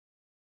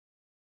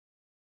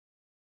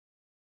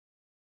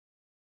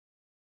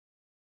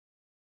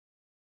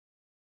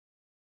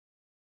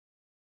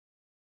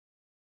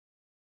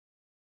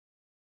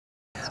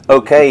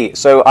Okay,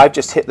 so I've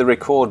just hit the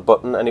record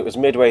button and it was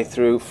midway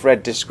through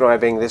Fred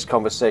describing this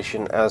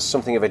conversation as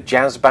something of a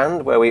jazz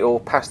band where we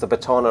all pass the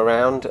baton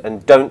around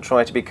and don't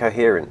try to be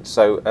coherent.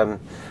 So,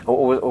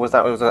 or was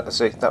that,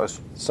 so that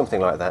was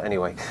something like that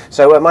anyway.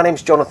 So my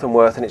name's Jonathan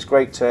Worth and it's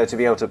great to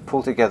be able to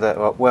pull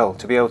together, well,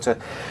 to be able to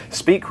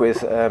speak with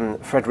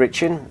Fred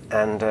Ritchin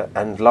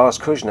and Lars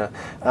Cuzner.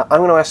 I'm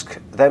going to ask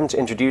them to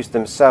introduce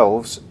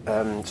themselves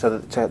so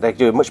that they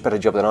do a much better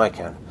job than I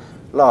can.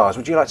 Lars,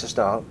 would you like to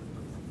start?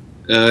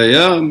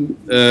 Yeah, I'm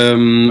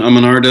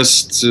an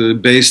artist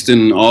based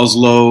in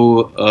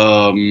Oslo.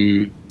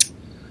 I'm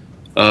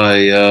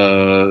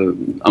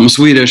a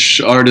Swedish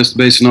artist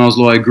based in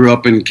Oslo. I grew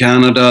up in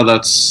Canada.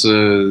 That's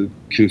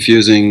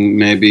confusing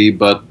maybe,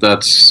 but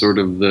that's sort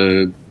of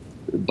the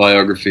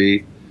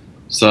biography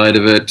side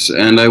of it.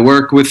 And I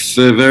work with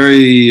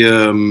very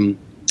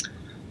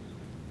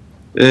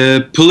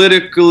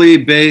politically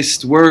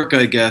based work,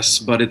 I guess,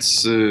 but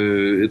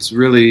it's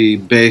really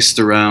based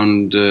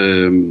around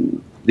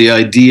the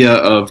idea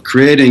of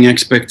creating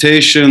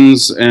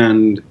expectations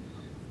and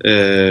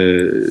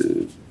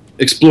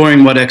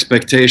exploring what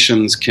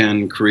expectations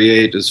can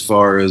create as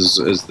far as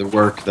the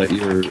work that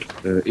you're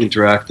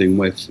interacting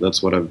with.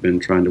 That's what I've been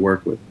trying to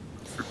work with.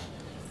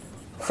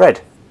 Fred.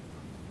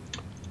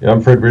 Yeah,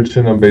 I'm Fred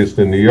Ritchin. I'm based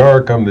in New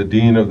York. I'm the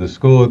dean of the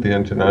school at the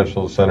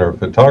International Center of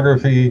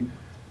Photography.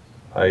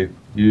 I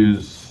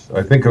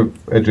think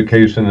of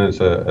education as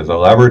a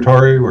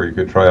laboratory where you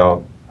could try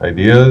out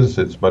ideas.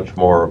 It's much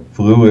more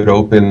fluid,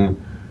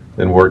 open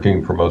than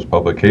working for most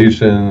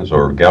publications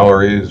or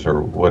galleries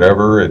or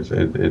whatever.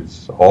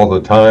 It's all the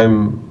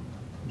time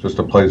just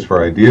a place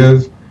for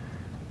ideas.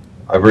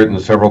 I've written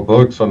several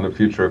books on the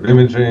future of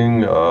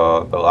imaging,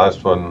 the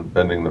last one,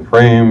 Bending the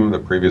Frame, the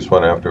previous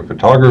one, After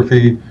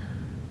Photography,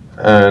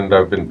 and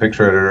I've been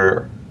picture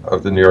editor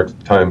of the New York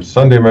Times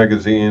Sunday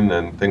magazine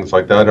and things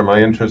like that. And my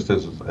interest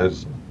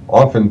has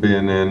often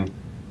been in,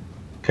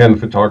 can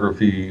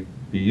photography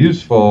be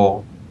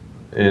useful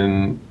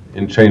in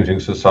changing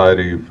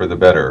society for the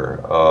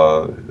better?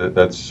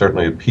 That's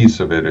certainly a piece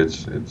of it.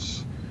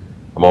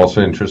 I'm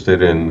also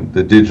interested in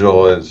the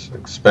digital as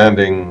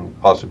expanding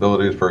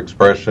possibilities for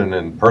expression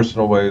in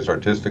personal ways,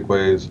 artistic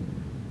ways,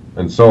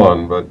 and so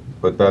on.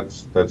 But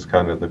that's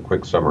kind of the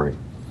quick summary.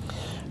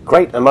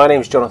 Great, and my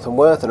name's Jonathan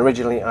Worth, and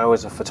originally I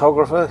was a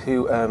photographer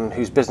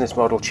whose business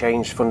model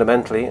changed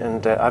fundamentally,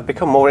 and I've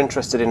become more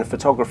interested in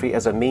photography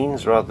as a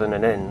means rather than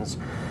an ends.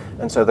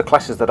 And so the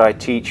classes that I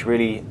teach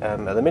really,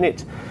 at the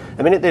minute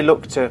they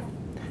look to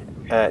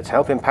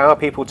help empower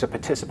people to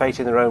participate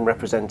in their own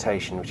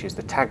representation, which is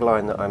the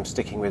tagline that I'm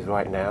sticking with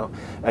right now.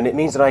 And it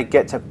means that I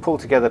get to pull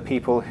together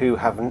people who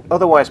have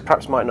otherwise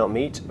perhaps might not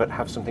meet, but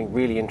have something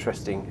really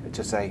interesting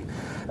to say.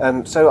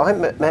 So I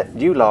met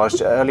you,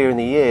 Lars, earlier in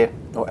the year,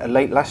 or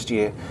late last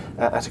year,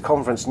 at a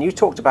conference, and you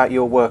talked about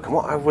your work, and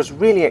what I was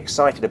really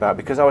excited about,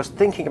 because I was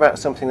thinking about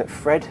something that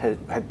Fred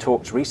had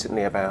talked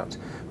recently about,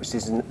 which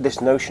is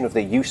this notion of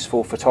the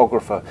useful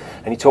photographer.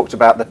 And he talked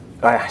about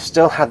I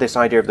still had this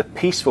idea of the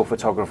peaceful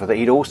photographer that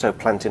he'd also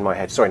planted in my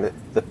head, sorry,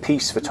 the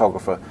peace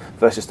photographer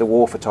versus the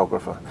war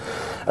photographer.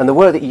 And the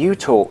word that you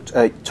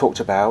talked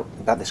about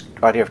this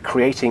idea of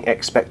creating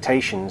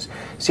expectations,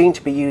 seemed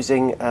to be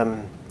using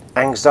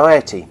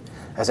anxiety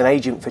as an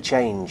agent for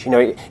change. You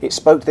know, it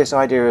spoke to this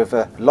idea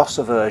of loss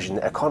aversion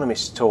that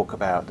economists talk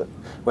about,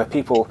 where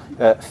people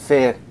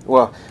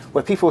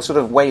where people sort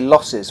of weigh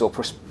losses or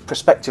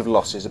prospective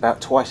losses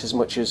about twice as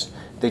much as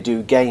they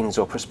do gains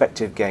or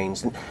prospective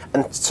gains.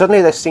 And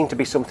suddenly there seemed to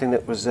be something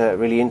that was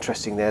really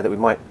interesting there that we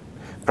might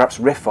perhaps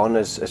riff on,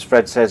 as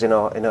Fred says, in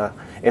our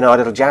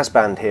little jazz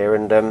band here,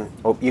 and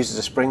or use as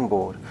a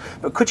springboard.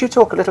 But could you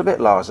talk a little bit,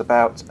 Lars,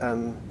 about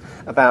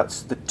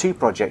the two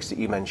projects that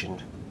you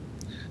mentioned?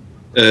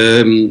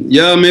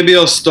 Yeah, maybe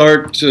I'll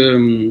start.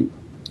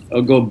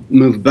 I'll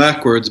move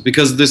backwards,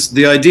 because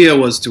the idea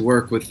was to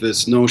work with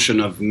this notion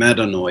of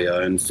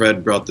metanoia, and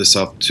Fred brought this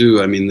up too.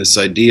 I mean, this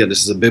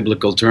is a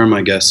biblical term,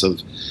 I guess,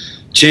 of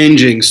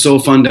changing so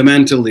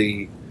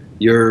fundamentally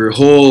your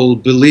whole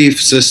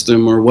belief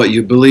system or what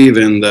you believe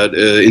in, that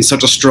in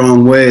such a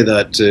strong way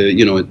that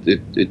you know,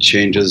 it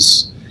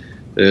changes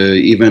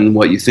even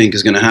what you think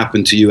is going to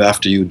happen to you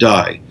after you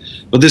die.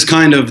 But this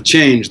kind of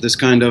change, this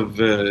kind of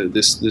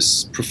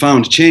this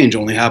profound change,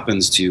 only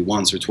happens to you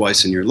once or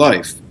twice in your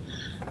life.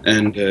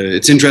 And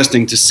it's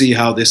interesting to see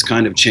how this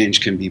kind of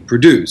change can be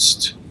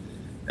produced.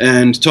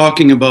 And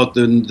talking about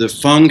the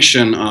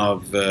function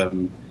of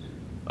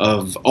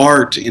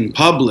art in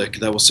public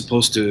that was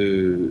supposed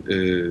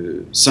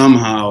to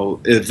somehow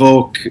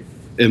evoke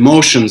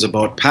emotions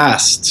about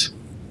past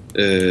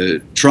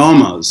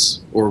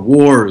traumas or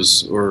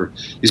wars, or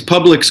these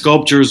public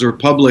sculptures or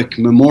public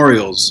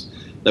memorials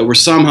that were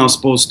somehow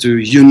supposed to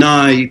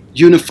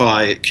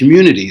unify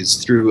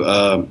communities through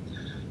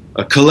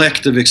a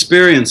collective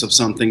experience of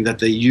something that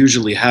they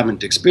usually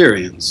haven't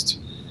experienced,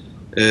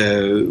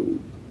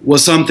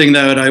 was something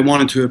that I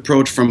wanted to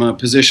approach from a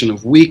position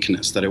of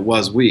weakness, that it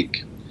was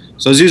weak.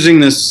 So I was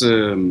using this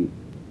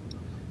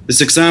this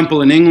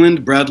example in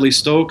England, Bradley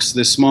Stokes,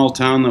 this small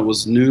town that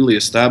was newly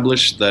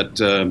established that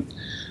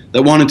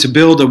that wanted to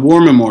build a war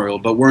memorial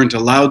but weren't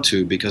allowed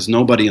to because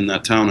nobody in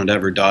that town had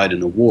ever died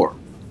in a war.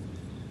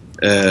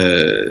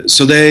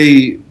 So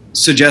they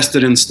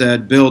suggested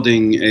instead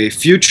building a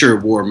future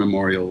war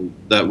memorial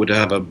that would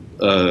have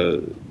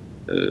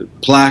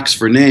plaques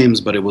for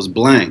names, but it was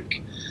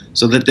blank,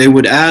 so that they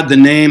would add the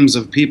names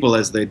of people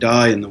as they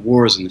die in the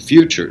wars in the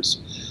futures.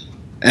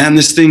 And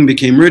this thing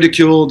became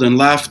ridiculed and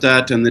laughed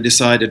at, and they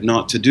decided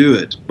not to do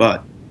it.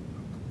 But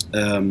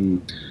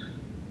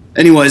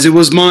anyways, it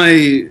was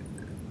my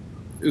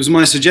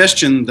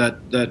suggestion that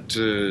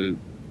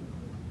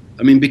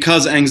I mean,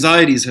 because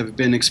anxieties have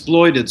been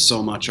exploited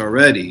so much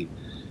already,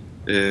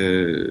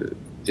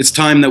 it's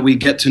time that we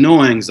get to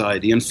know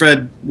anxiety. And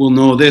Fred will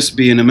know this,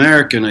 being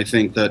American, I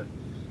think, that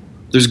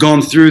there's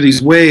gone through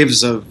these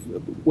waves of,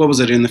 what was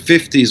it, in the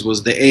 50s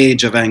was the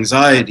age of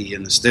anxiety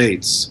in the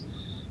States.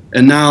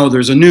 And now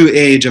there's a new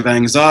age of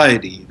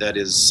anxiety that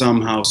is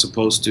somehow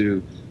supposed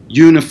to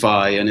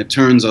unify, and it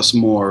turns us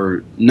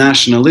more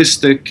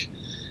nationalistic.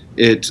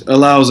 It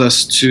allows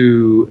us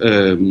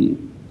to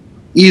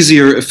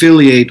easier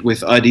affiliate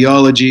with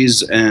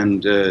ideologies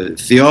and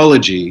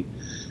theology.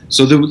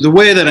 So the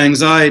way that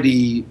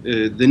anxiety,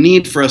 the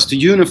need for us to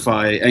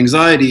unify,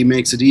 anxiety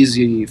makes it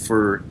easy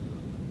for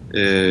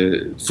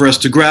us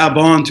to grab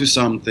onto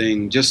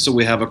something just so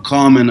we have a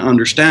common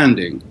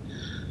understanding.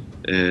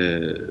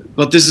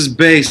 But this is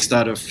based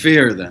out of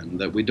fear, then,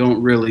 that we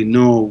don't really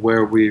know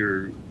where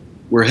we're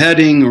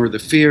heading, or the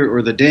fear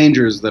or the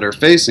dangers that are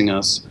facing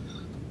us.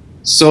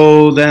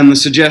 So then the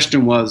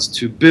suggestion was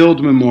to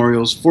build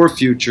memorials for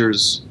future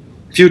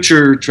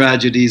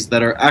tragedies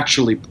that are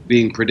actually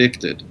being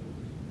predicted.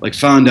 Like,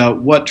 find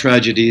out what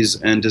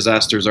tragedies and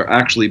disasters are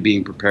actually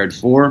being prepared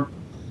for,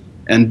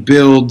 and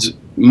build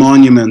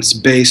monuments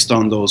based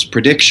on those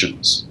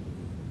predictions.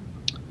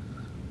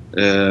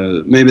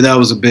 Maybe that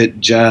was a bit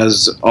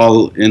jazz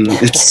all in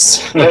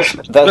its...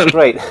 that's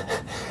great.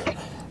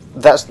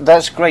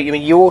 That's great. I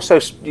mean, you also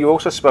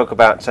spoke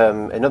about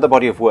another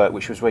body of work,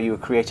 which was where you were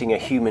creating a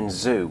human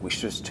zoo,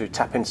 which was to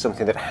tap into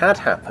something that had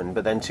happened,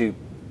 but then to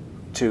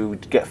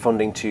get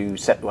funding to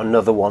set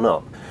another one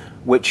up,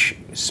 which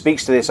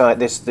speaks to this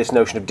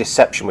notion of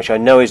deception, which I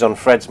know is on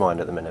Fred's mind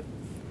at the minute.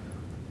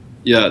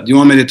 Yeah. Do you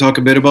want me to talk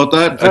a bit about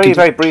that?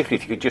 Very briefly,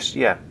 if you could just,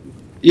 yeah.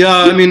 Yeah.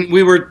 I mean,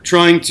 we were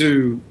trying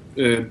to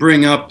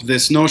bring up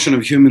this notion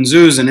of human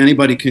zoos, and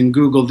anybody can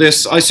Google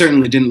this. I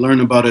certainly didn't learn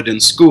about it in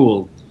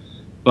school,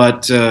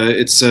 but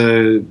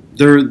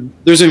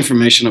there's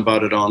information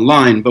about it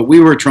online. But we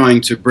were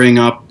trying to bring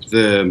up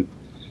the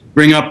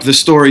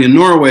story in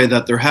Norway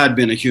that there had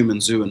been a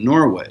human zoo in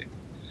Norway,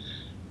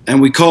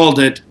 and we called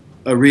it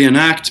a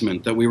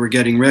reenactment, that we were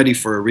getting ready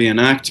for a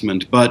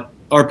reenactment. But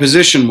our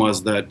position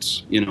was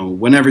that, you know,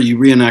 whenever you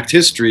reenact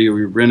history,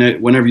 or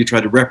whenever you try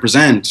to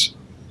represent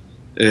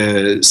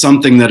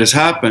something that has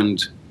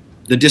happened,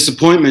 the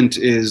disappointment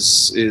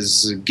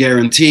is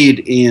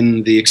guaranteed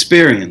in the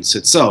experience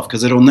itself,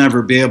 because it'll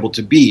never be able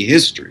to be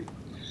history.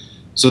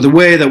 So the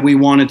way that we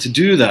wanted to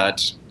do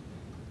that,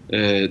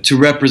 to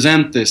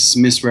represent this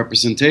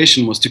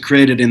misrepresentation, was to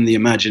create it in the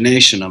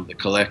imagination of the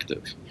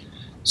collective.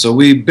 So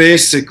we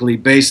basically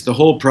based the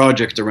whole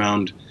project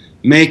around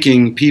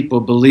making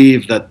people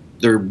believe that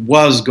there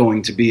was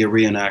going to be a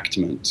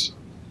reenactment,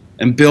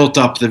 and built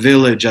up the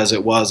village as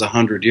it was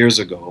 100 years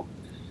ago.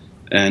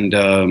 And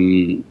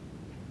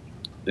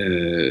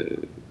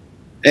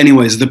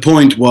anyways, the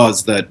point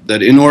was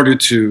that in order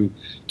to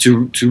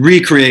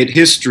recreate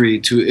history,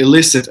 to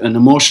elicit an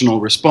emotional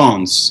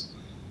response,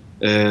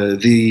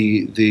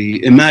 the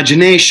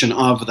imagination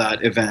of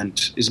that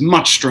event is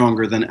much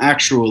stronger than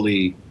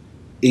actually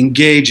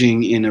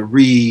engaging in a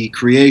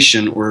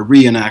recreation or a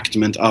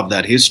reenactment of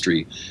that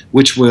history,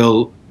 which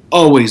will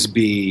always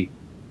be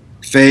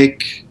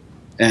fake,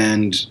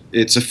 and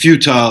it's a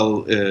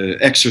futile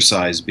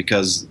exercise,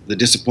 because the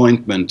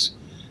disappointment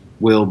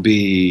will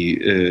be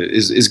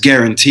is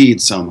guaranteed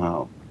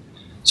somehow.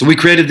 So we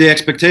created the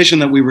expectation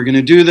that we were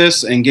going to do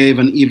this, and gave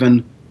an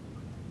even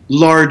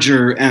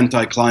larger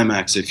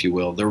anticlimax, if you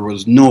will. There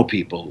was no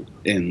people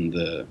in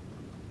the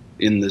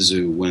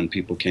zoo when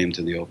people came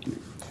to the opening.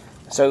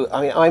 So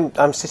I mean,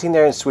 I'm sitting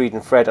there in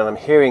Sweden, Fred, and I'm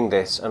hearing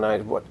this, and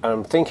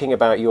I'm thinking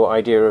about your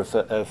idea of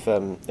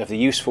the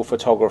useful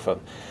photographer,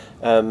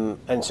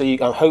 and so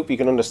I hope you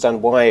can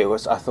understand why it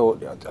was. I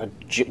thought I'd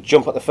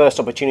jump at the first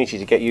opportunity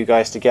to get you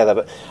guys together,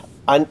 but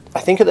I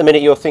think at the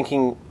minute you're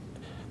thinking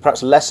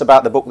perhaps less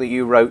about the book that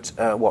you wrote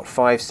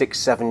 5, 6,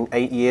 7,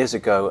 8 years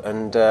ago,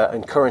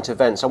 and current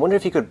events. I wonder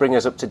if you could bring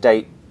us up to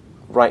date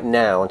right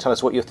now and tell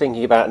us what you're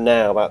thinking about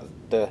now, about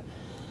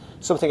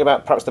something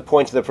about perhaps the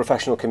point of the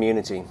professional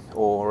community,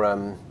 or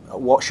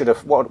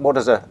what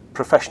does a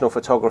professional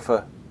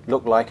photographer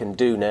look like and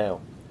do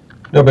now?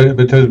 No,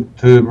 but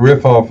to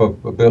riff off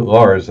a bit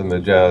Lars in the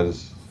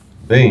jazz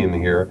vein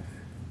here,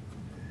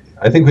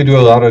 I think we do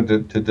a lot to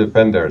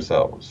defend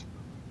ourselves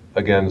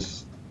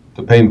against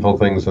the painful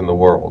things in the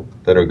world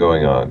that are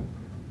going on.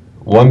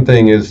 One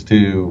thing is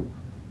to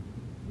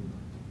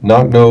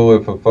not know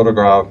if a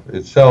photograph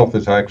itself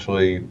is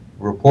actually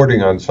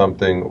reporting on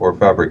something or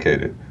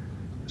fabricated.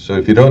 So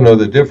if you don't know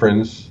the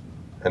difference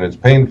and it's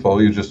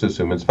painful, you just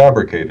assume it's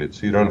fabricated,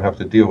 so you don't have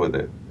to deal with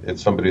it.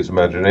 It's somebody's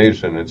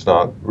imagination, it's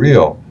not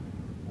real.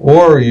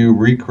 Or you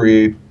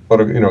recreate,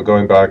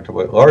 going back to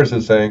what Lars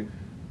is saying,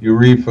 you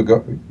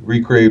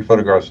recreate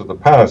photographs of the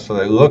past so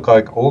they look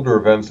like older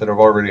events that have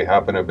already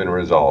happened and been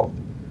resolved.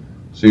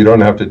 So you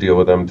don't have to deal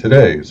with them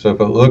today. So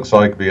if it looks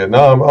like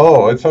Vietnam,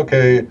 oh, it's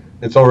okay,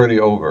 it's already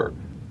over.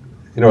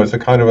 It's a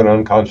kind of an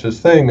unconscious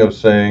thing of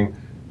saying,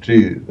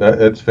 gee,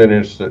 it's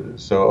finished,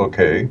 so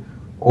okay.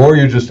 Or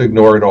you just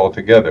ignore it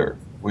altogether,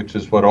 which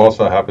is what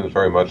also happens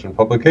very much in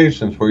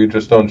publications, where you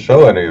just don't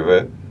show any of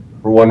it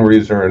for one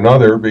reason or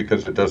another,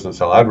 because it doesn't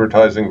sell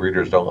advertising,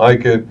 readers don't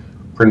like it,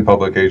 print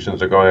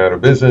publications are going out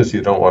of business,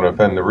 you don't want to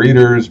offend the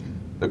readers,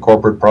 the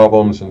corporate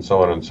problems, and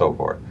so on and so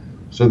forth.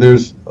 So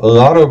there's a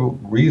lot of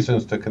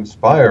reasons to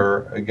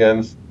conspire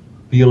against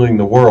feeling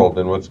the world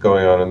and what's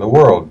going on in the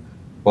world,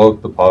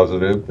 both the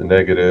positive, the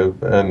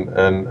negative,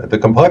 and the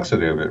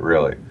complexity of it,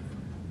 really.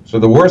 So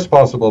the worst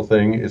possible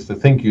thing is to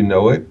think you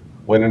know it,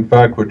 when in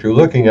fact what you're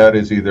looking at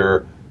is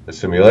either a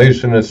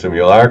simulation, a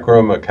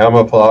simulacrum, a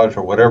camouflage,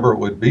 or whatever it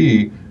would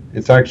be.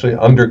 It's actually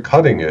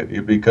undercutting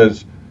it,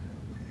 because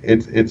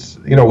it's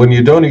when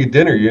you don't eat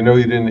dinner, you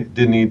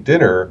didn't eat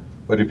dinner.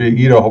 But if you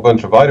eat a whole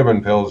bunch of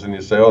vitamin pills and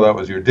you say, oh, that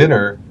was your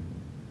dinner,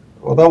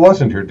 well, that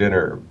wasn't your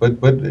dinner. But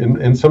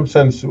in some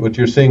sense, what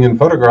you're seeing in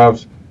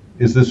photographs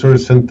is this sort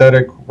of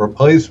synthetic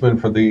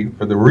replacement for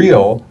the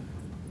real,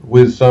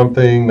 with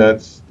something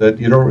that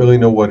you don't really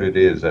know what it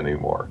is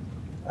anymore.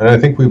 And I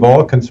think we've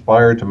all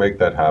conspired to make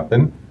that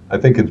happen. I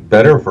think it's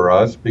better for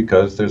us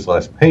because there's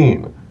less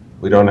pain.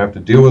 We don't have to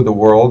deal with the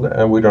world,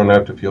 and we don't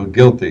have to feel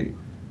guilty.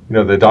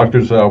 The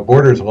Doctors Without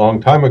Borders a long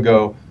time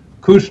ago,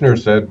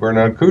 Cuzner said,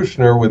 Bernard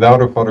Cuzner,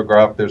 without a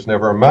photograph, there's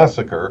never a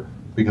massacre,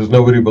 because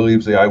nobody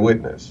believes the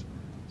eyewitness,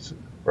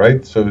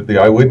 right? So the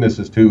eyewitness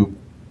is too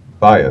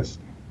biased.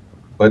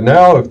 But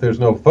now, if there's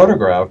no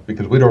photograph,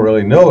 because we don't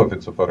really know if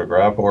it's a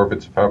photograph or if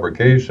it's a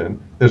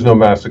fabrication, there's no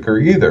massacre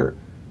either.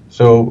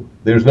 So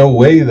there's no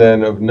way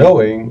then of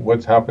knowing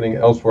what's happening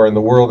elsewhere in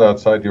the world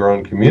outside your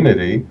own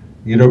community.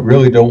 You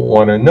really don't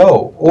want to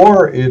know.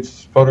 Or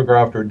it's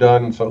photographed or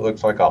done so it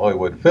looks like a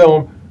Hollywood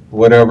film,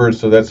 whatever,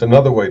 so that's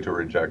another way to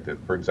reject it,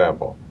 for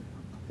example.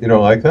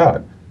 Like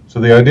that. So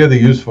the idea of the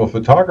useful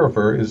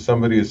photographer is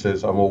somebody who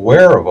says, I'm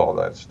aware of all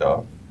that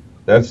stuff.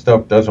 That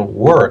stuff doesn't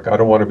work. I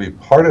don't want to be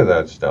part of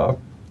that stuff,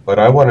 but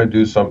I want to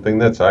do something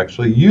that's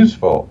actually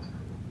useful.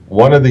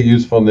 One of the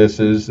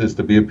usefulnesses is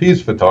to be a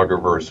peace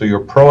photographer. So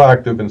you're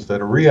proactive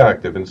instead of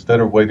reactive. Instead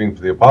of waiting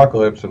for the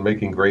apocalypse and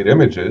making great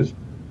images,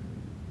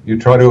 you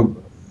try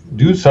to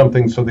do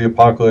something so the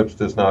apocalypse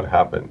does not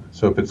happen.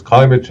 So if it's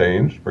climate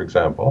change, for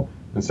example,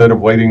 instead of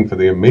waiting for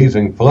the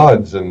amazing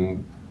floods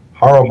and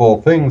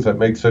horrible things that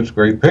make such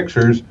great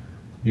pictures,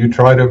 you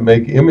try to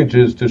make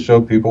images to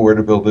show people where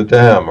to build a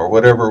dam or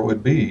whatever it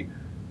would be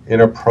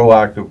in a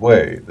proactive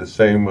way. The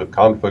same with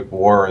conflict,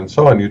 war, and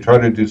so on. You try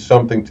to do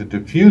something to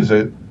diffuse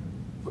it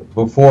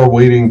before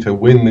waiting to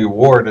win the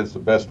award as the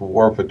best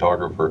war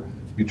photographer.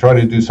 You try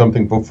to do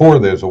something before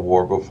there's a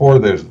war, before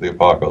there's the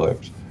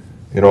apocalypse,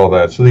 and all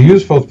that. So the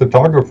useful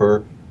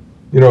photographer,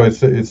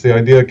 it's the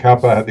idea.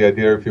 Kappa had the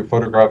idea: if your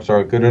photographs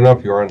aren't good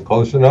enough, you aren't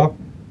close enough.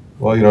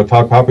 Well,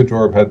 Todd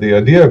Papajorb had the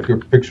idea: if your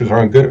pictures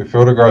aren't good, if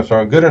photographs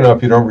aren't good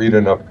enough, you don't read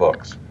enough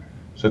books.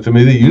 So to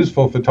me, the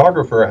useful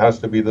photographer has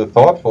to be the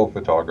thoughtful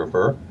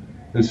photographer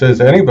who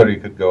says anybody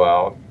could go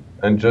out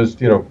and just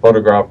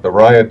photograph the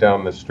riot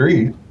down the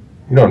street,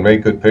 and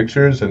make good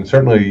pictures. And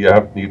certainly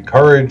you need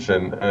courage,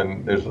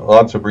 and there's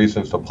lots of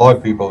reasons to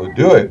applaud people who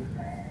do it.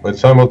 But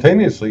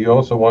simultaneously, you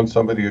also want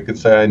somebody who could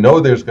say, I know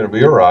there's going to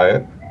be a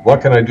riot. What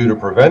can I do to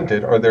prevent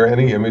it? Are there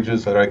any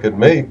images that I could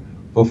make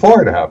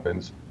before it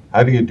happens?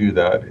 How do you do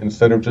that?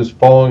 Instead of just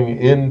falling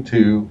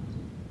into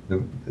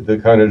the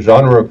kind of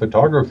genre of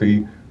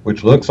photography,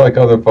 which looks like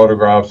other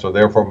photographs, so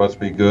therefore must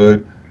be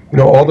good.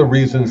 All the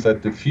reasons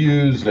that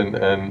diffuse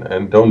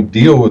and don't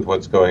deal with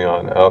what's going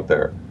on out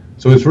there.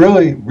 So it's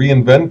really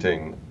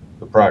reinventing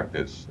the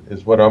practice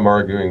is what I'm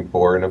arguing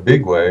for in a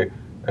big way.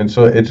 And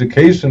so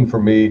education for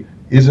me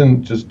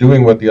isn't just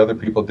doing what the other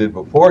people did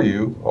before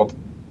you.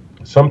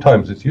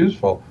 Sometimes it's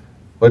useful,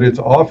 but it's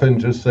often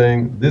just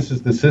saying, this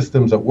is the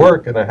systems at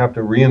work, and I have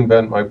to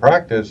reinvent my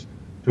practice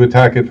to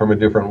attack it from a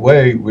different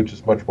way, which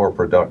is much more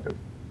productive.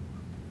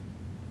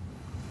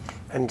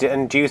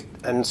 And do you?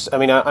 And I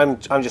mean,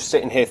 I'm just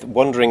sitting here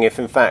wondering if,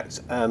 in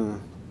fact,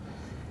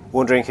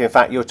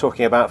 you're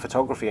talking about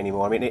photography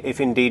anymore. I mean,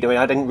 if indeed,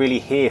 I didn't really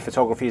hear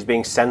photography as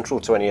being central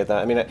to any of that.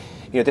 I mean,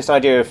 this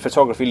idea of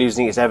photography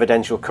losing its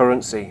evidential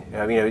currency.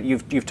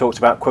 You've talked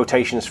about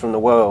quotations from the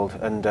world,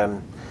 and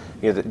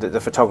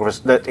the photographers,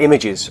 the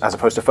images as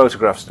opposed to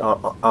photographs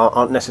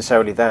aren't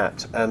necessarily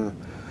that.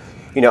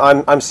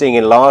 I'm seeing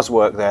in Lars'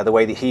 work there the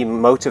way that he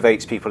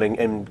motivates people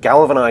and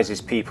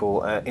galvanizes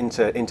people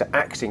into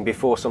acting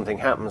before something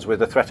happens, with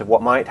the threat of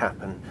what might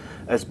happen,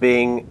 as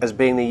being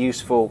the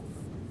useful,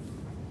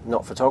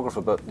 not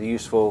photographer, but the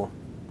useful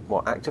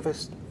what,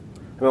 activist?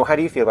 I mean, how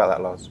do you feel about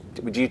that, Lars?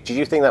 Did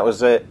you think that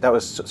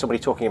was somebody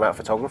talking about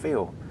photography,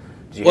 or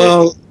did you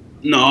Well,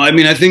 no. I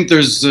mean, I think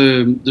there's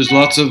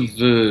lots of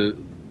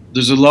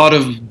there's a lot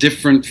of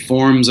different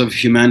forms of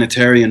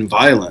humanitarian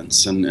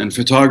violence, and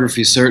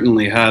photography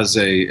certainly has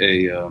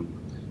a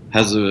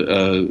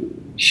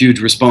huge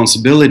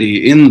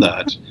responsibility in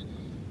that.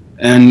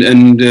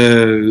 And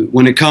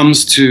when it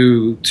comes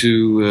to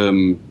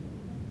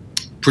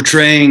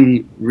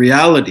portraying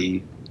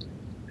reality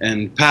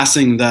and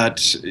passing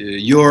that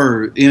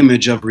your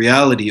image of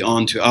reality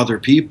onto other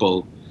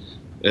people,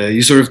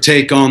 you sort of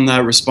take on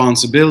that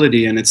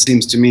responsibility. And it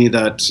seems to me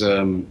that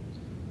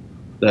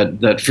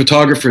that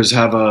photographers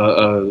have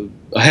a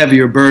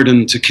heavier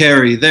burden to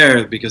carry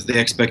there, because the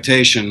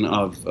expectation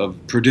of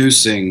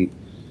producing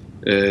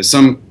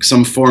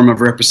some form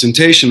of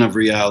representation of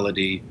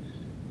reality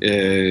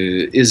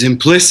is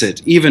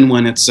implicit, even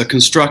when it's a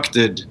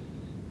constructed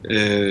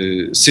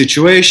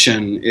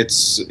situation.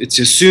 It's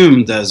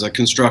assumed as a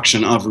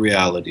construction of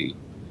reality,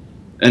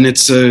 and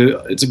it's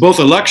both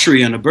a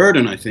luxury and a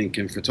burden, I think,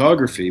 in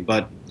photography.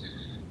 But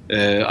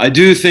I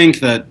do think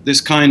that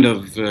this kind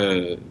of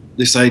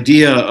this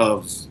idea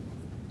of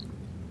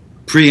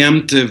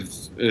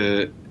preemptive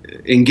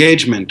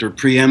engagement or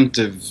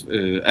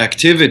preemptive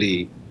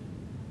activity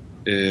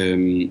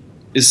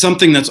is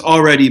something that's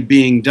already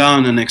being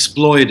done and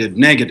exploited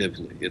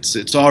negatively.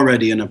 It's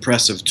already an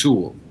oppressive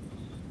tool,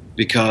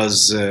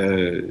 because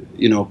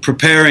you know,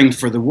 preparing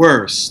for the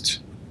worst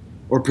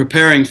or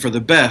preparing for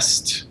the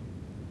best,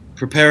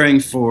 preparing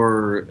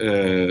for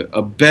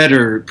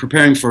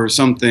preparing for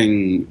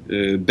something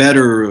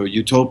better, or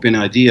utopian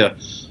idea,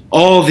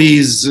 all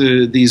these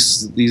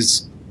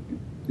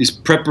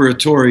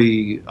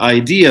preparatory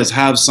ideas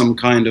have some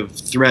kind of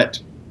threat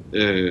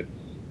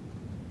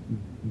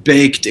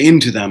baked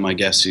into them, I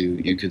guess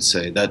you could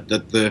say.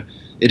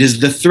 It is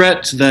the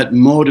threat that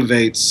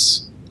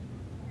motivates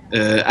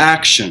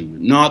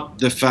action, not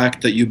the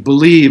fact that you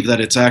believe that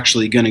it's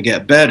actually going to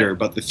get better,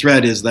 but the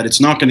threat is that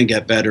it's not going to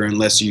get better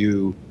unless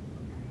you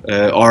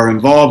are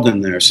involved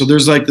in there. So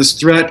there's like this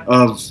threat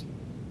of,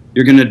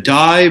 you're going to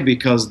die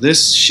because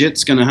this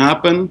shit's going to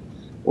happen,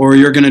 or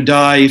you're going to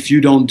die if you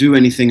don't do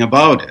anything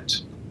about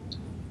it.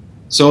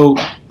 So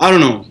I don't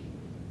know.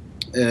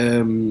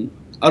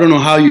 I don't know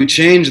how you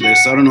change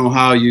this. I don't know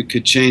how you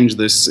could change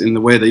this in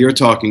the way that you're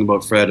talking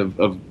about, Fred,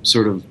 of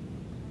sort of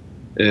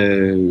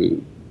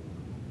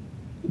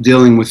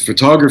dealing with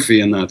photography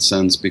in that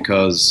sense,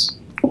 because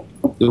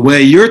the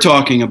way you're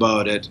talking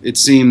about it, it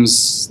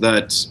seems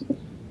that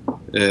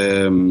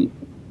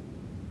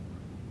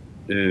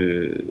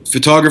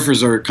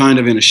photographers are kind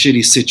of in a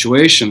shitty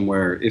situation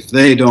where if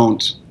they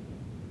don't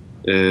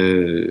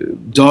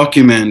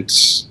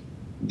document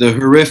the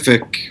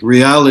horrific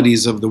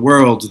realities of the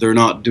world, they're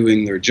not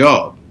doing their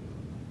job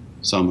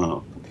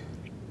somehow.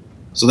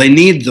 So they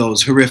need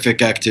those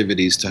horrific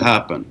activities to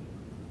happen.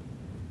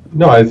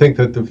 No, I think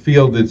that the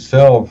field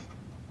itself,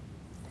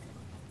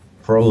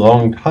 for a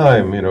long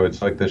time, you know,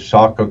 it's like the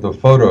shock of the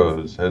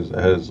photos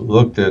has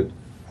looked at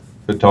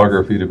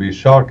photography to be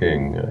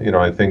shocking. You know,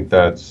 I think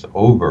that's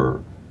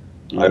over.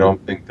 I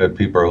don't think that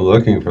people are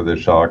looking for the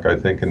shock. I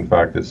think, in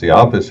fact, it's the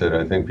opposite.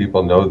 I think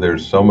people know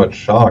there's so much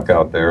shock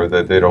out there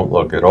that they don't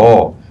look at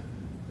all.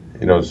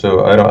 You know,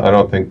 so I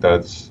don't think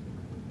that's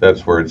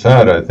where it's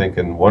at. I think,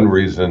 in one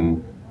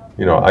reason,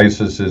 you know,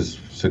 ISIS's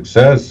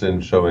success in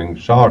showing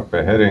shock,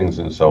 beheadings,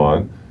 and so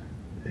on,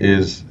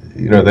 is,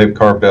 you know, they've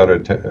carved out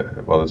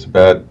well, it's a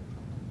bad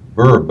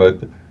verb,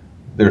 but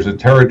there's a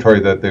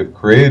territory that they've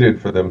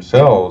created for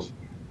themselves,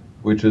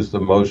 which is the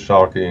most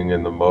shocking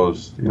and the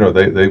most, you know,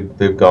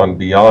 they've gone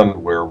beyond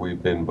where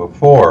we've been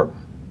before.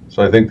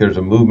 So I think there's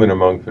a movement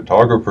among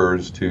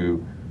photographers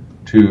to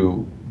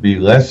be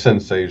less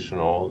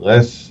sensational,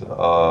 less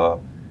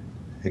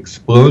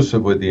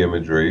explosive with the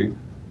imagery,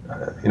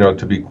 you know,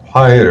 to be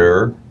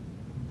quieter,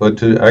 but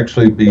to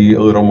actually be a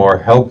little more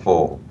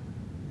helpful,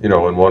 you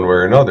know, in one way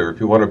or another. If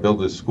you want to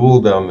build a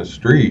school down the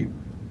street,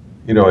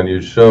 you know, and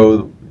you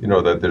show, you know,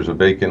 that there's a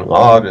vacant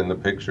lot in the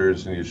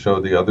pictures, and you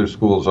show the other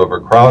schools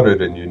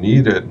overcrowded and you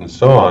need it and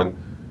so on,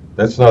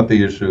 that's not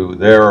the issue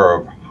there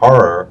of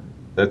horror.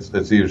 That's the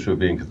issue of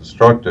being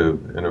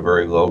constructive in a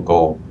very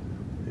local,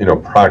 you know,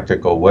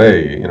 practical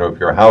way. You know, if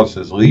your house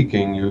is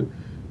leaking, you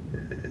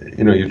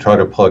know, you try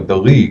to plug the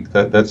leak.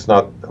 That's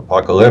not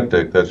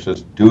apocalyptic, that's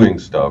just doing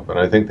stuff. And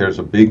I think there's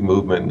a big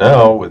movement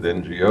now with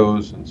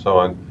NGOs and so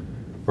on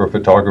for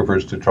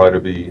photographers to try to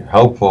be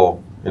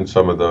helpful in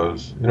some of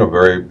those, you know,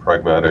 very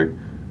pragmatic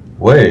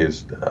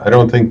ways. I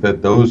don't think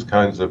that those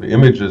kinds of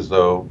images,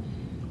 though,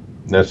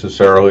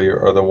 necessarily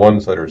are the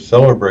ones that are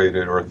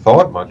celebrated or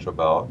thought much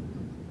about.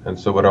 And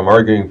so what I'm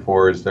arguing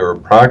for is there a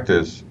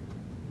practice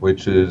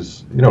which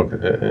is, you know,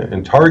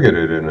 and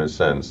targeted in a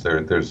sense.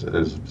 There's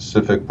a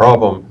specific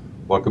problem,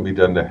 what can be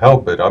done to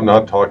help it? I'm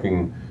not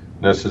talking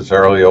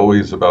necessarily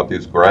always about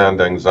these grand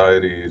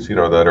anxieties, you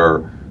know, that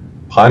are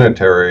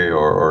planetary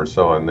or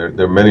so on. There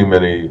are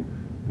many, you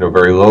know,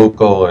 very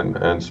local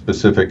and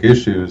specific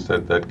issues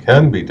that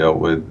can be dealt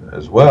with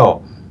as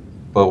well.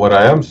 But what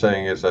I am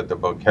saying is that the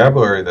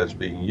vocabulary that's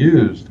being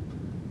used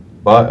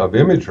of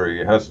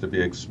imagery has to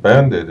be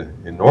expanded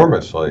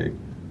enormously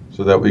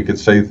so that we could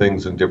say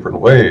things in different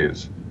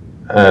ways.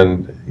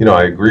 And, you know,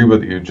 I agree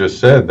with what you just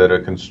said, that a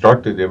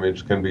constructed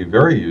image can be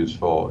very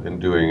useful in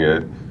doing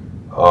it.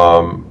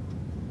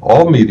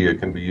 All media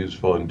can be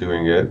useful in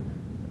doing it.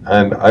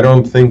 And I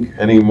don't think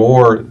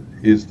anymore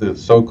is the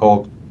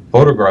so-called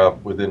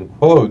photograph, within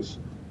quotes,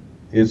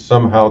 is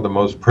somehow the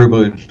most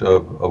privileged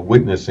of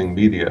witnessing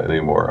media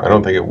anymore. I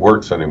don't think it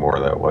works anymore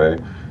that way.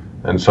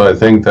 And so I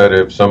think that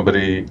if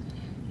somebody,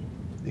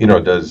 you know,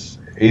 does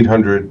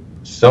 800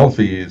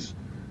 selfies,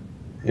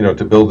 you know,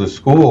 to build a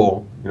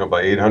school, you know,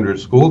 by 800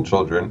 school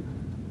children,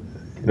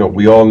 you know,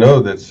 we all know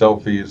that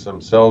selfies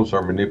themselves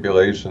are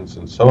manipulations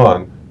and so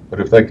on. But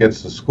if that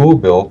gets the school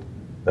built,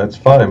 that's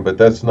fine. But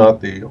that's not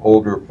the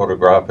older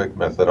photographic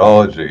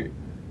methodology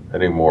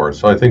anymore.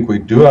 So I think we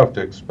do have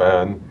to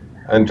expand.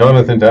 And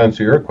Jonathan, to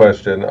answer your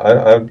question,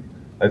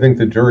 I think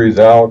the jury's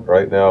out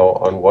right now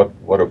on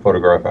what a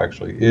photograph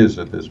actually is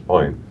at this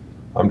point.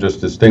 I'm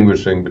just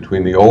distinguishing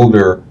between the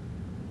older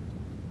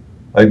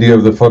idea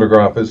of the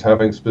photograph as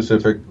having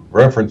specific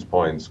reference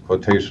points,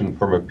 quotation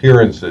from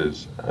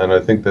appearances, and I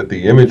think that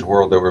the image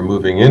world that we're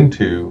moving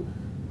into,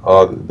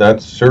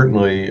 that's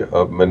certainly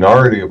a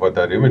minority of what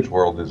that image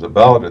world is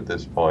about at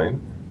this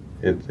point.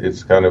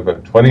 It's kind of a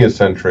 20th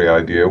century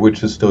idea,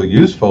 which is still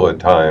useful at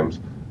times,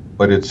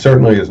 but it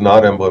certainly is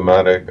not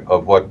emblematic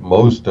of what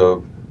most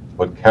of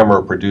what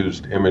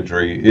camera-produced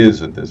imagery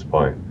is at this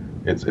point.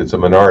 It's a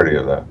minority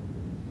of that.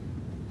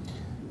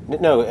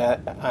 No,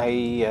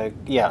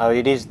 yeah,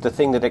 it is the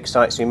thing that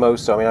excites me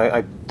most. I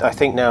mean, I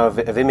think now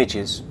of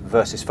images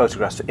versus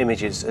photographs for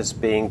images as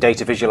being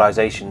data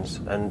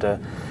visualizations, and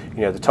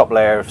you know, the top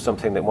layer of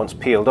something that once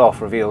peeled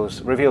off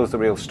reveals the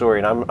real story.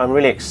 And I'm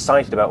really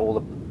excited about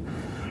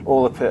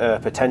all the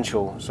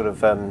potential sort of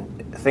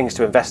things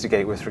to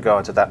investigate with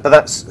regard to that. But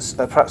that's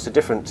perhaps a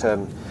different.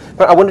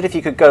 But I wondered if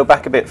you could go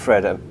back a bit,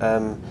 Fred,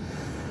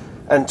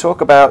 and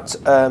talk about.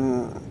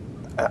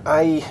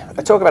 I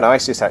talk about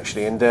ISIS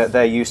actually, and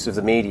their use of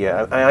the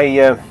media.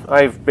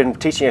 I've been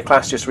teaching a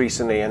class just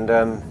recently, and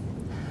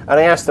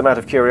I asked them out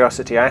of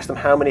curiosity. I asked them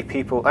how many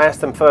people. I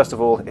asked them first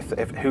of all if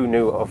who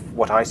knew of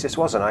what ISIS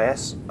was and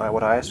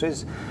what IS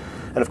is,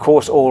 and of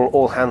course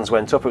all hands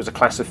went up. It was a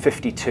class of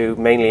 52,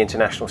 mainly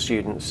international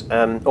students.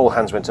 All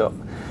hands went up,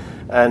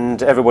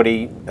 and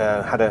everybody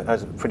had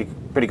a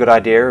pretty good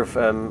idea of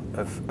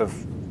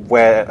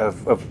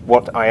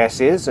what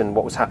IS is and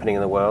what was happening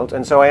in the world.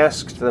 And so I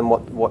asked them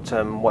what's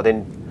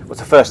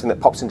the first thing that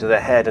pops into their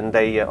head, and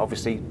they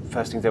obviously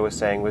first thing they were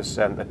saying was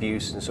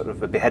abuse and sort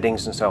of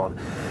beheadings and so on.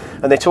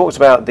 And they talked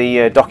about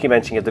the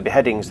documenting of the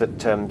beheadings that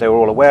they were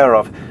all aware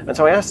of. And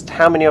so I asked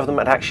how many of them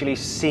had actually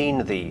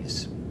seen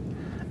these.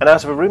 And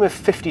out of a room of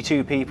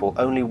 52 people,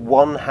 only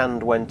one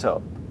hand went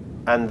up.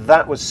 And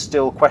that was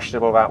still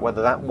questionable about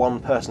whether that one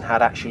person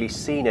had actually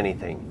seen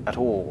anything at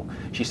all.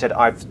 She said,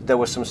 there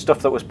was some stuff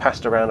that was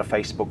passed around a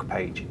Facebook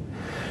page.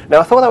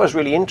 Now, I thought that was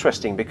really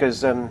interesting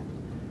because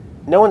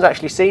no one's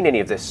actually seen any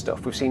of this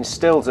stuff. We've seen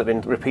stills that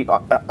have been repeated.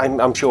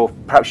 I'm sure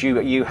perhaps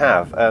you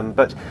have.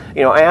 But,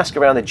 you know, I ask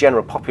around the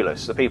general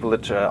populace, the people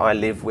that I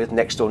live with,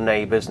 next door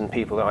neighbours and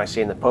people that I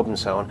see in the pub and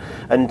so on,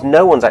 and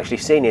no one's actually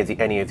seen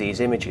any of these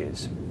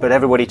images. But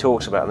everybody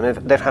talks about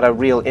them. They've had a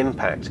real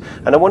impact.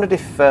 And I wondered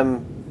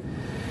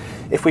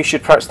if we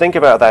should perhaps think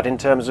about that in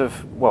terms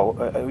of,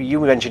 well, you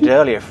mentioned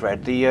earlier,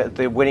 Fred,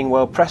 the winning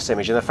world press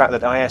image and the fact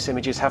that IS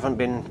images haven't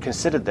been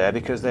considered there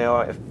because they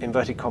are,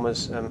 inverted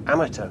commas,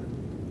 amateur.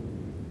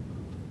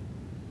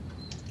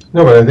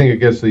 No, but I think it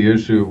gets the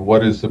issue of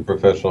what is the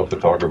professional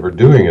photographer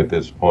doing at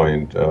this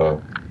point. I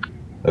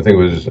think it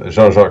was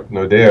Jean-Jacques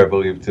Naudet, I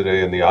believe,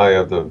 today in the Eye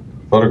of the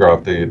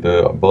Photograph,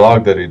 the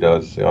blog that he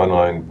does, the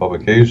online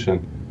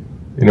publication,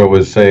 you know,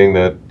 was saying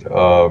that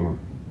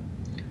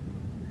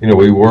you know,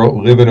 we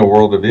live in a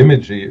world of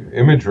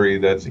imagery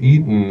that's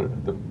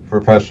eaten the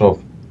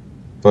professional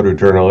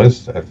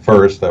photojournalists. At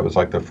first, that was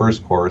like the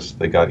first course,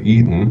 they got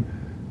eaten.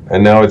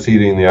 And now it's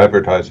eating the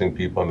advertising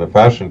people and the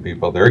fashion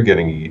people, they're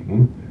getting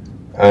eaten.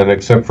 And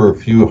except for a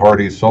few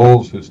hardy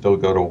souls who still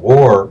go to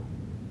war,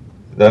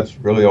 that's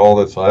really all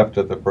that's left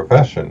of the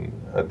profession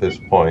at this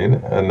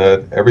point. And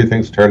that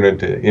everything's turned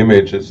into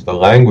image. It's the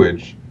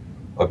language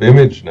of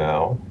image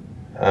now.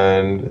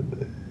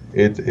 And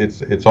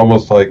it's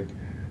almost like,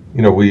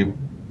 you know,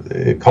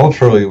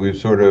 culturally we've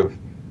sort of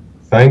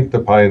thanked the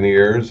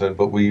pioneers,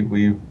 but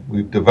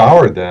we've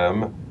devoured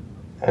them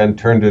and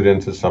turned it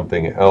into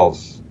something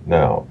else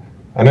now.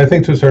 And I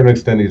think to a certain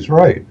extent he's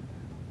right,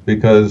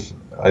 because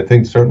I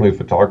think certainly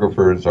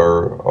photographers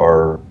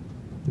are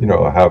you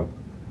know, have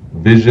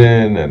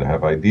vision and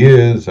have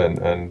ideas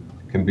and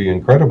can be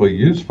incredibly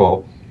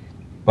useful.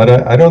 But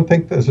I don't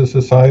think as a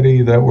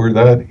society that we're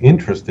that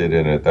interested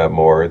in it that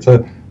more.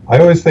 I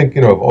always think,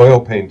 you know, of oil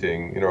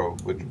painting, you know,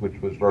 which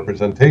was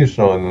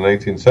representational in the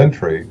 19th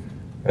century,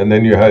 and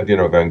then you had, you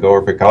know, Van Gogh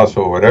or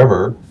Picasso or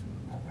whatever.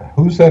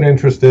 Who's that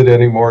interested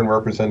anymore in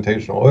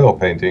representational oil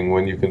painting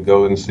when you can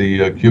go and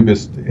see a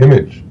Cubist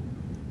image?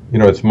 you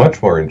know, it's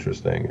much more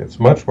interesting. It's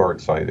much more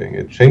exciting.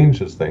 It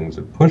changes things.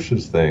 It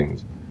pushes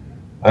things.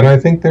 And I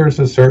think there's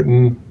a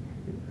certain,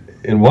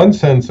 in one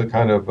sense, a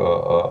kind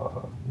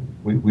of,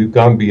 we've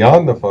gone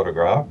beyond the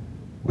photograph,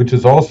 which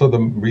is also the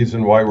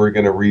reason why we're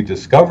going to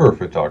rediscover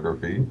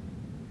photography,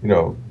 you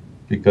know,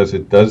 because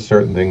it does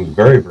certain things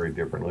very, very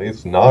differently.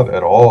 It's not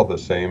at all the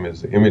same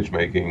as image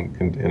making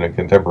in a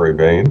contemporary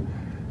vein.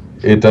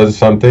 It does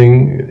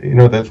something, you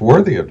know, that's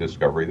worthy of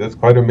discovery. That's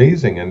quite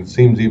amazing, and it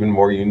seems even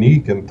more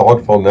unique and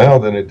thoughtful now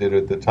than it did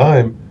at the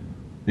time,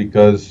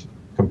 because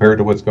compared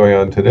to what's going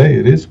on today,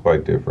 it is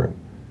quite different.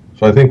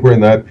 So I think we're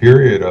in that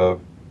period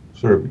of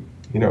sort of,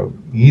 you know,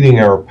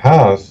 eating our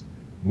past,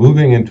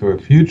 moving into a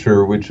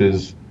future which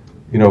is,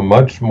 you know,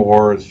 much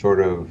more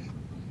sort of,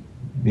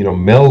 you know,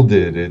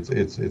 melded.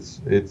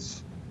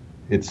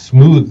 It's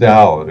smoothed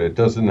out. It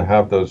doesn't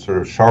have those sort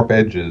of sharp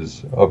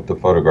edges of the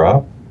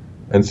photograph.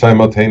 And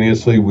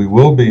simultaneously, we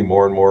will be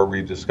more and more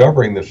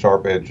rediscovering the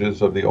sharp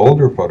edges of the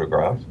older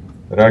photographs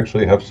that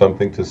actually have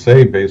something to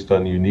say based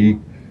on unique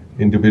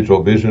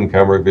individual vision,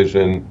 camera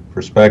vision,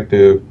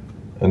 perspective,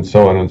 and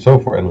so on and so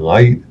forth, and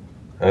light,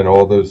 and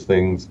all those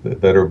things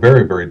that are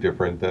very, very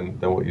different than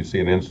what you see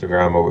in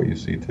Instagram or what you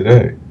see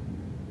today.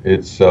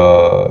 It's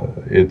a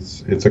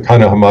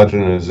kind of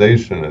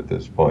homogenization at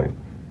this point.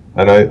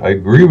 And I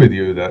agree with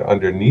you that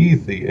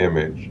underneath the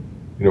image,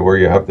 you know, where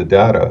you have the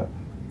data,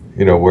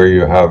 you know, where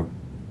you have,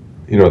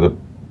 you know,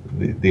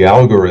 the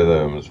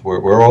algorithms,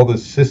 where all the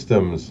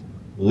systems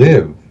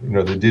live, you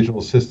know, the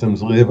digital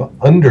systems live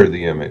under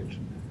the image,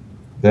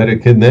 that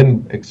it can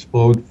then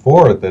explode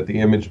forth, that the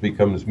image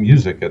becomes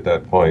music at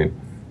that point,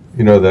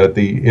 you know, that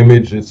the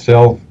image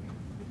itself,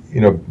 you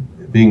know,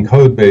 being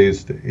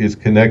code-based is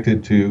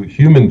connected to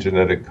human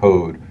genetic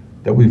code,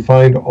 that we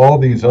find all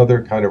these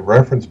other kind of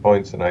reference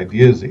points and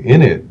ideas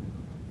in it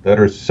that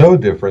are so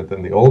different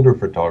than the older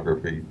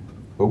photography,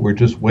 but we're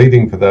just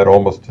waiting for that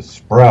almost to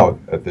sprout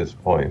at this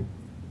point.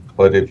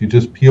 But if you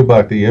just peel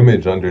back the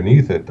image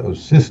underneath it,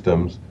 those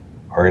systems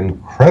are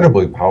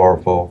incredibly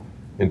powerful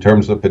in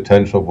terms of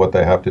potential of what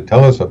they have to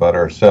tell us about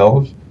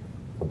ourselves,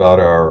 about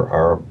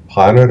our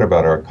planet,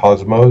 about our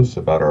cosmos,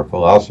 about our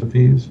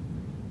philosophies,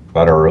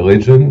 about our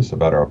religions,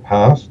 about our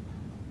past.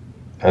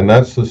 And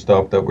that's the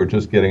stuff that we're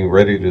just getting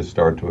ready to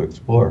start to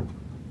explore.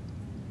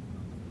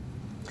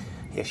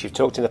 Yes, you've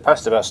talked in the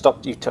past about I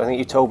think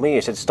you told me,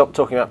 you said stop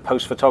talking about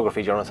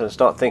post-photography, Jonathan, and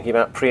start thinking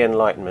about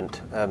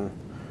pre-enlightenment.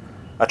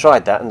 I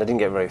tried that and I didn't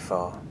get very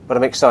far, but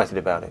I'm excited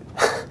about it.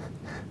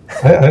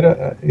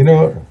 You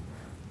know,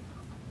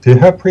 to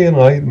have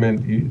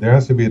pre-enlightenment, there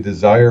has to be a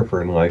desire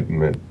for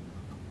enlightenment.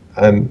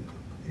 And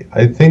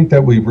I think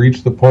that we've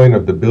reached the point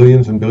of the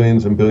billions and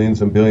billions and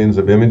billions and billions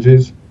of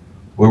images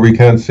where we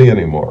can't see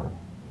anymore.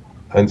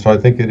 And so I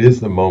think it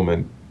is the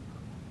moment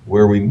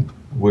where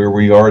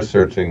we are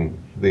searching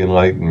the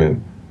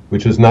enlightenment,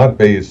 which is not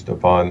based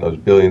upon those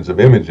billions of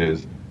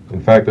images.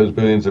 In fact, those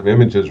billions of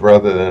images,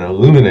 rather than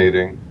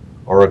illuminating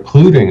or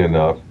occluding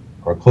enough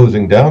or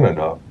closing down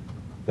enough,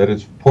 that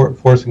it's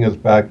forcing us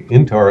back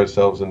into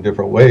ourselves in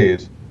different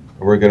ways,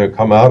 and we're going to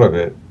come out of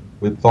it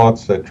with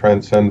thoughts that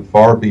transcend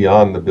far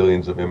beyond the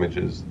billions of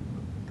images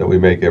that we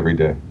make every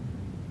day.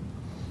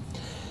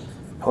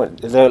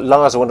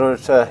 Lars, I wonder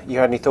if you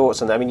had any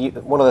thoughts on that. I mean,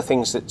 one of the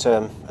things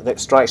that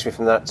strikes me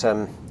from that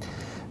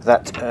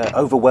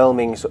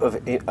overwhelming sort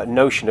of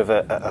notion of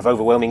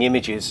overwhelming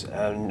images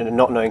and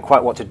not knowing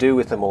quite what to do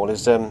with them all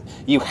is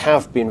you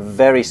have been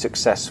very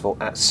successful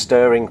at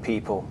stirring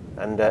people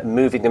and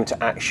moving them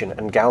to action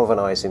and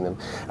galvanizing them.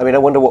 I mean, I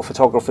wonder what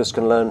photographers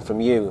can learn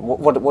from you.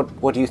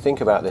 What do you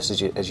think about this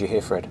as you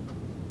hear Fred?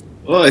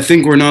 Well, I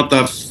think we're not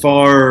that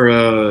far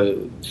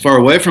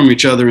away from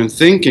each other in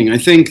thinking. I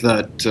think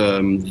that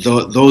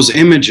those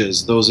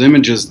images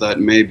that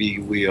maybe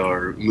we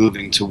are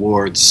moving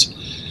towards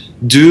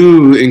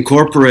do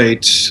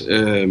incorporate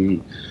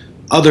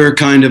other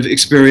kind of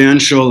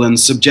experiential and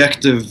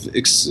subjective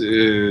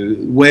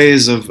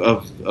ways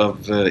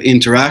of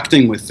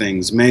interacting with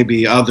things,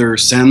 maybe other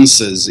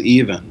senses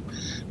even.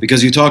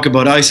 Because you talk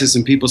about ISIS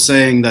and people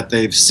saying that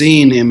they've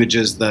seen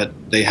images that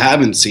they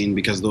haven't seen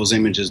because those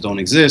images don't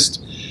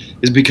exist,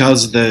 is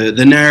because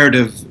the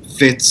narrative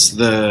fits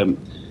the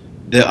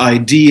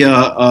idea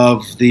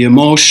of the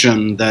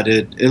emotion that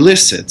it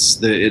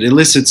elicits. It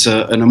elicits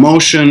an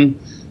emotion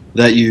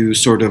that you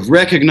sort of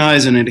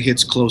recognize, and it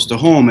hits close to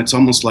home. It's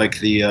almost like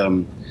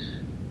the,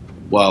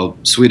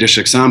 Swedish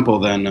example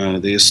then,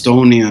 the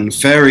Estonian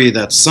ferry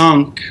that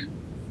sunk.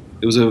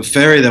 It was a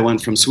ferry that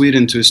went from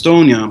Sweden to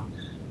Estonia.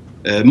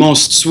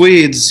 Most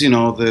Swedes, you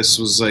know, this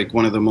was like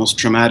one of the most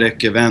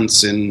traumatic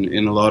events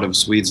in a lot of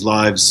Swedes'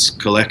 lives,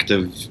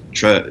 collective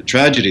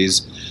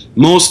tragedies.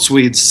 Most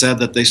Swedes said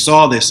that they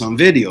saw this on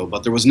video,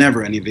 but there was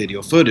never any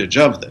video footage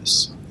of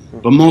this.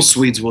 But most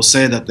Swedes will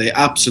say that they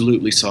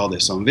absolutely saw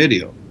this on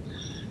video.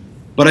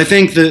 But I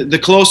think the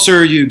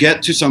closer you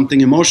get to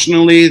something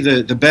emotionally,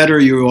 the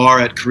better you are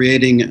at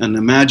creating an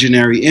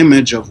imaginary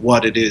image of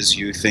what it is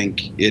you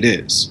think it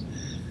is.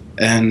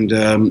 And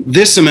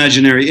this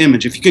imaginary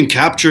image, if you can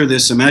capture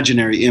this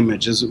imaginary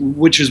image,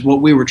 which is what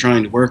we were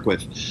trying to work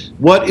with,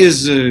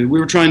 we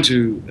were trying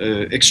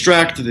to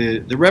extract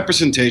the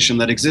representation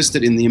that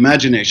existed in the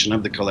imagination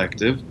of the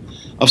collective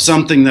of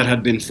something that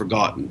had been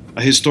forgotten,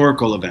 a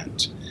historical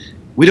event.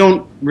 We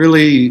don't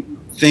really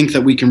think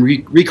that we can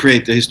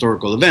recreate the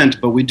historical event,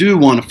 but we do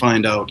want to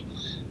find out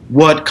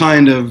what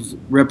kind of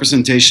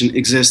representation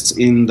exists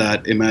in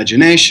that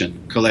imagination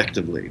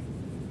collectively.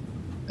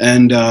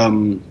 And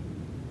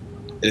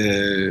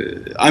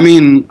I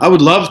mean, I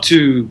would love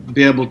to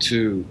be able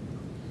to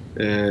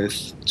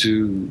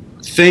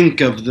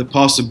think of the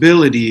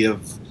possibility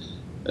of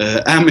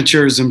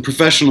amateurs and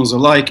professionals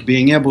alike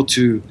being able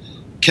to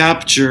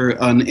capture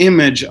an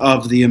image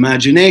of the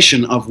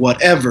imagination of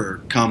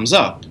whatever comes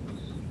up.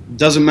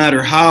 Doesn't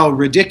matter how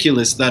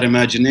ridiculous that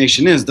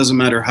imagination is, doesn't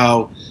matter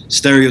how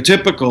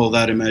stereotypical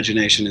that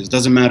imagination is,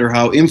 doesn't matter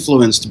how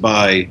influenced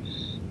by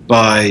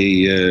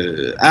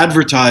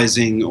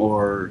advertising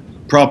or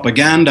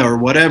propaganda or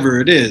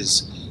whatever it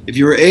is. If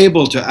you're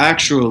able to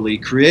actually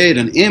create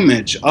an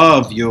image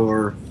of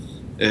your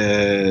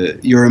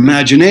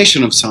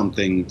imagination of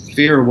something,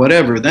 fear or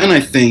whatever, then I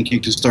think you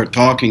can start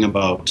talking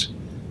about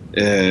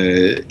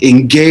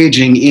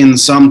engaging in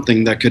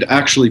something that could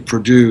actually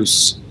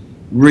produce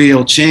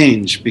real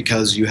change,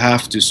 because you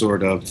have to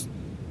sort of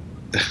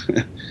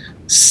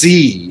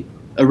see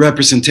a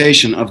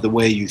representation of the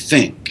way you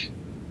think.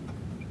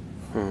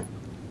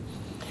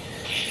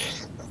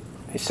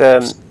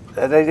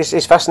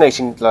 It's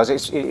fascinating, Lars.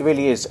 It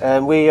really is.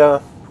 We are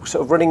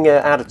sort of running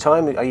out of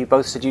time. You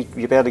both said you'd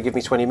be able to give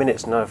me 20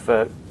 minutes, and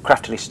I've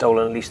craftily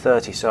stolen at least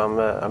 30. So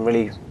I'm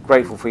really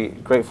grateful for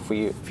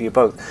you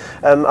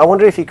both. I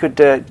wonder if you could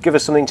give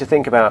us something to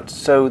think about.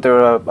 So there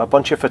are a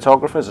bunch of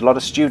photographers, a lot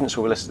of students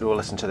who will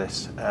listen to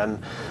this.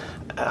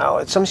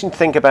 Something to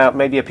think about,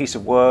 maybe a piece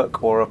of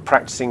work or a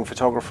practicing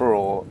photographer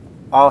or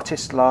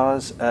artist,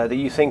 Lars, that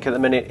you think at the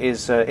minute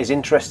is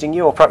interesting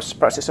you, or perhaps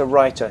it's a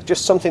writer,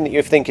 just something that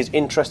you think is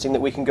interesting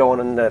that we can go on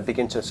and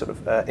begin to sort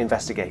of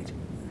investigate.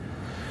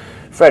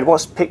 Fred,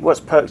 what's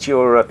piqued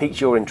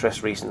your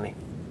interest recently?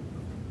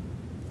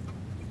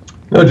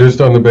 No, just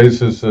on the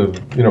basis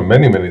of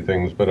many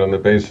things, but on the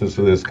basis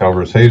of this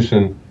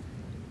conversation,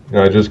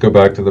 I just go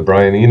back to the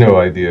Brian Eno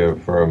idea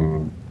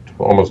from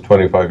almost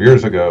 25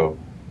 years ago.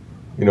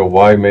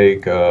 Why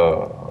make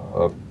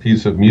a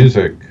piece of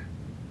music?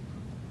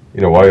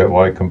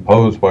 Why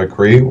compose? Why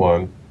create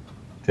one?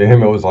 To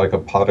him, it was like a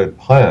potted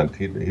plant.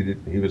 He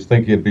was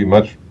thinking it'd be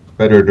much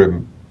better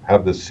to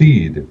have the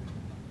seed,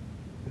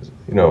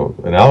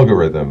 an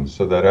algorithm,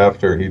 so that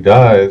after he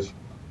dies,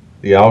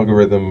 the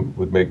algorithm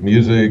would make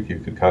music. You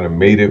could kind of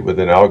mate it with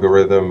an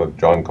algorithm of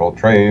John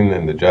Coltrane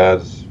and the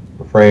jazz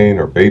refrain,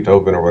 or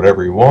Beethoven, or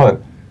whatever you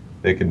want.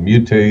 They can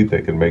mutate.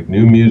 They can make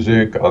new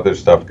music. Other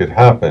stuff could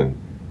happen,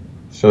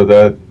 so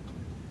that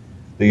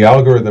the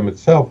algorithm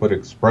itself would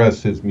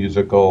express his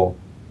musical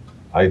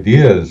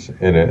ideas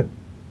in it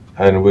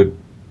and would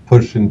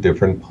push in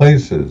different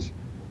places.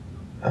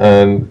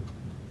 And,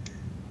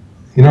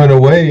 in a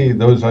way,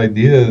 those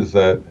ideas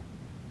that,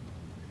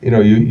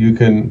 you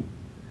can,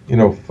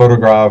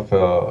 photograph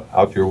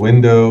out your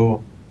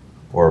window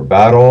or a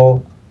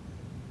battle,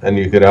 and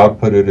you could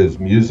output it as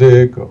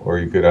music, or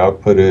you could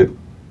output it,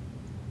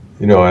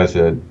 as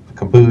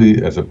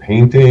a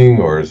painting,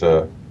 or as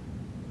a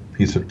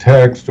piece of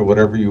text, or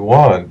whatever you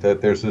want.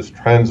 That there's this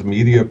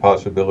transmedia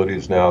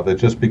possibilities now, that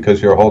just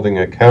because you're holding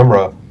a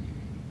camera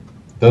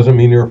doesn't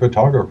mean you're a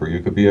photographer. You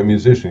could be a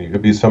musician, you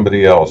could be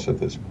somebody else at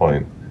this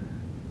point.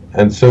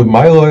 And so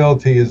my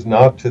loyalty is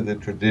not to the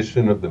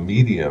tradition of the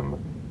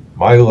medium.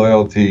 My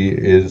loyalty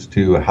is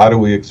to how do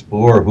we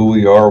explore who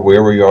we are,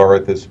 where we are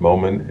at this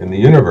moment in the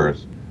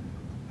universe,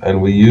 and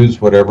we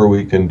use whatever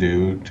we can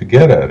do to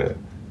get at it.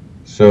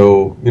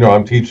 So,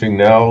 I'm teaching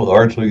now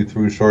largely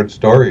through short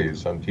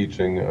stories. I'm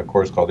teaching a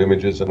course called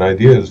Images and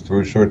Ideas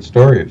through short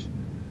stories,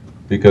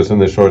 because in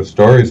the short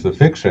stories, the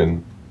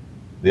fiction,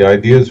 the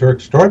ideas are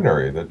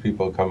extraordinary that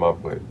people come up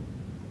with.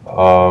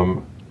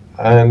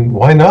 And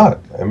why not?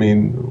 I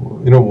mean,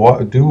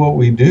 do what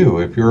we do.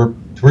 If you're a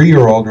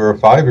 3-year-old or a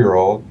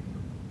 5-year-old,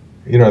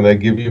 they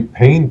give you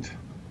paint,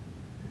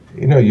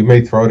 you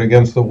may throw it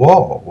against the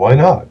wall. Why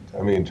not?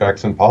 I mean,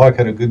 Jackson Pollock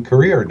had a good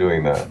career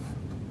doing that.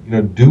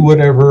 Do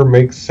whatever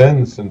makes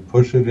sense and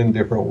push it in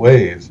different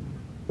ways,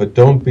 but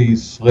don't be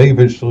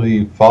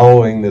slavishly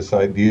following this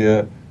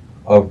idea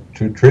of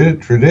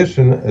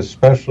tradition,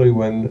 especially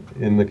when,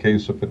 in the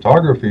case of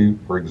photography,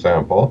 for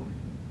example,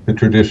 the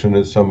tradition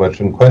is so much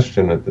in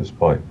question at this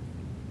point.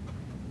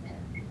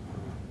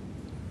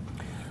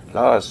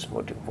 Lars,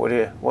 what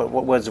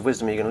words of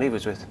wisdom are you going to leave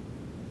us with?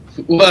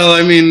 Well,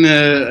 I mean,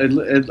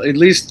 at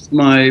least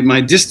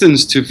my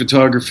distance to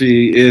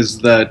photography is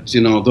that,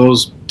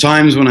 those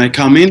times when I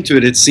come into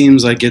it, it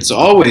seems like it's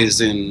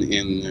always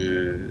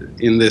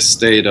in this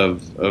state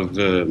of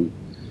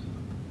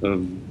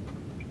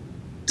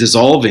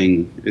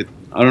dissolving.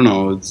 I don't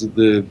know. It's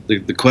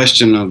the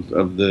question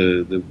of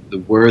the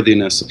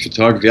worthiness of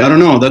photography. I don't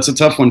know. That's a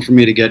tough one for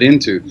me to get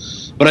into,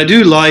 but I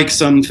do like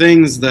some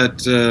things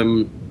that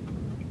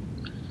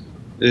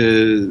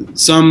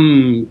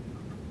some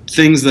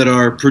things that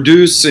are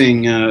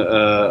producing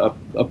a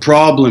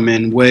problem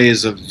in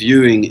ways of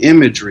viewing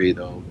imagery,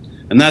 though,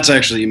 and that's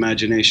actually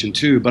imagination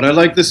too. But I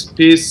like this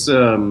piece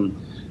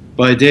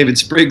by David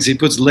Spriggs. He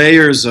puts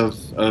layers of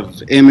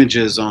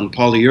images on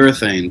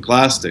polyurethane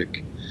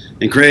plastic,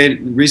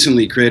 and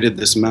recently created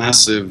this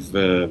massive,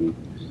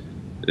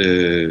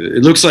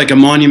 it looks like a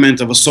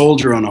monument of a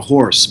soldier on a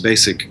horse,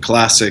 basic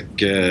classic,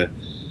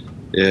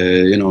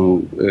 you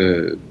know,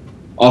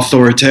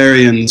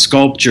 authoritarian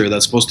sculpture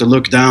that's supposed to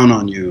look down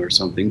on you or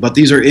something. But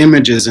these are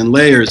images and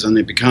layers, and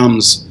it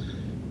becomes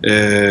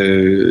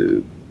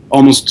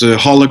almost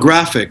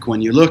holographic when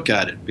you look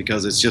at it,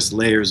 because it's just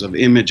layers of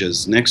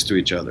images next to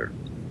each other.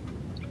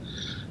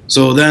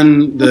 So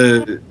then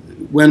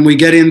when we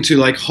get into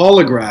like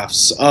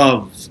holographs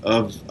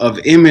of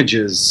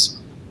images,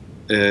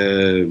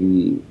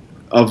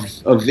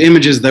 of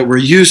images that we're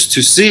used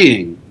to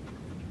seeing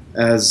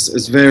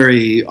as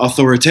very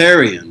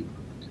authoritarian,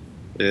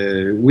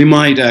 we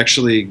might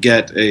actually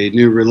get a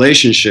new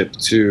relationship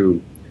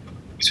to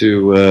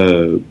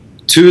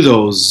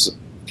those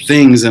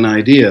things and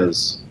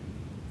ideas.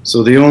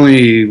 So the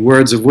only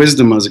words of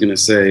wisdom I was going to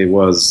say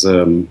was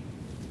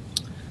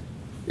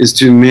is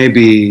to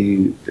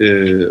maybe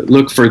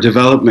look for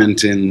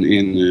development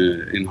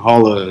in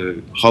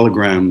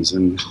holograms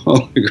and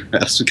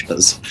holographs,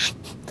 because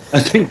I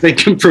think they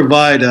can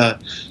provide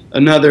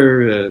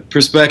another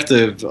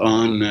perspective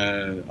on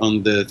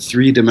the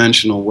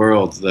three-dimensional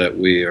world that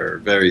we are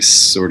very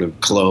sort of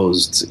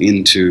closed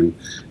into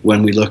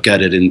when we look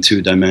at it in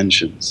 2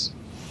 dimensions.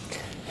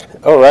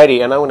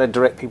 Alrighty, and I want to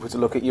direct people to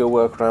look at your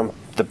work around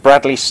the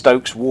Bradley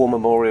Stokes War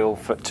Memorial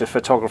to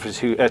photographers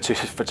who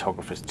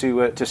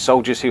to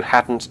soldiers who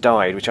hadn't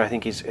died, which I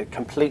think is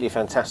completely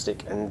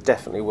fantastic and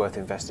definitely worth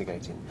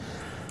investigating.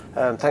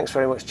 Thanks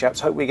very much, chaps.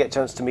 Hope we get a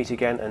chance to meet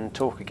again and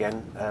talk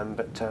again.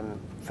 But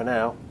for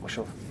now, we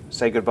shall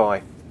say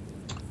goodbye.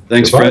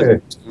 Thanks, Goodbye.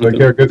 Fred. Take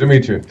care. Good to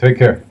meet you. Take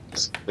care.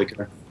 Take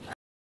care.